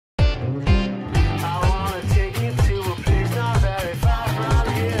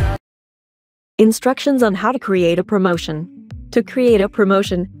Instructions on how to create a promotion. To create a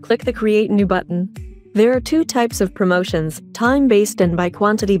promotion, click the Create New button. There are two types of promotions, time-based and by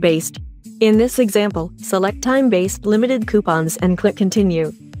quantity-based. In this example, select time-based limited coupons and click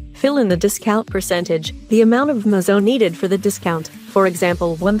Continue. Fill in the discount percentage, the amount of Mozo needed for the discount, for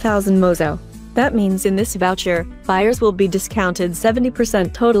example 1000 Mozo. That means in this voucher, buyers will be discounted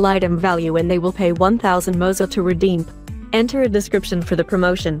 70% total item value and they will pay 1000 Mozo to redeem. Enter a description for the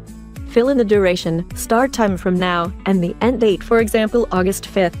promotion. Fill in the duration, start time from now, and the end date, for example August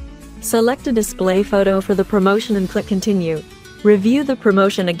 5th. Select a display photo for the promotion and click Continue. Review the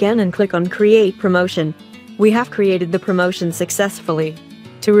promotion again and click on Create Promotion. We have created the promotion successfully.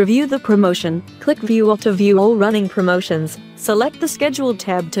 To review the promotion, click View All to view all running promotions. Select the Schedule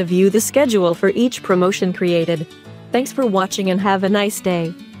tab to view the schedule for each promotion created. Thanks for watching and have a nice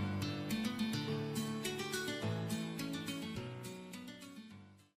day.